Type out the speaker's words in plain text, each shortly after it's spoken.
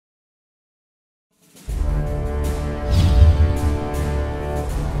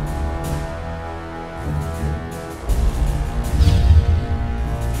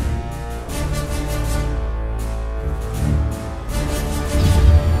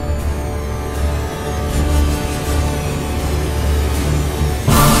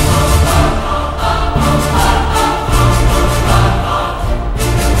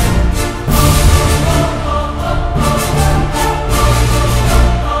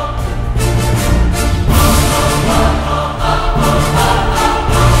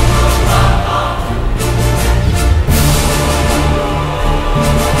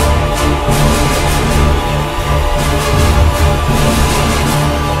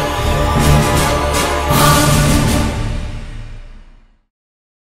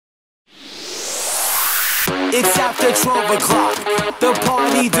till 12 o'clock. The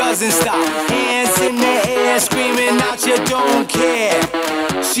party doesn't stop. Hands in the air, screaming out you don't care.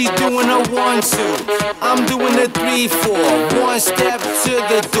 She's doing a 1-2, I'm doing a 3-4. One step to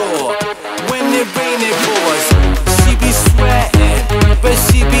the door. When it rains, it pours. She be sweating, but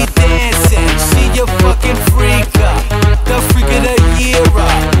she be dancing. She a fucking freaker, the freak of the year.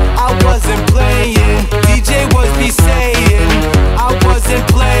 I wasn't playing, DJ was be saying I wasn't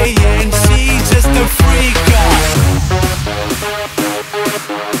playing. She's just a freaker.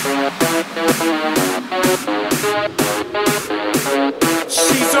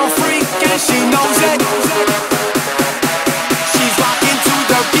 She's a freak and she knows it.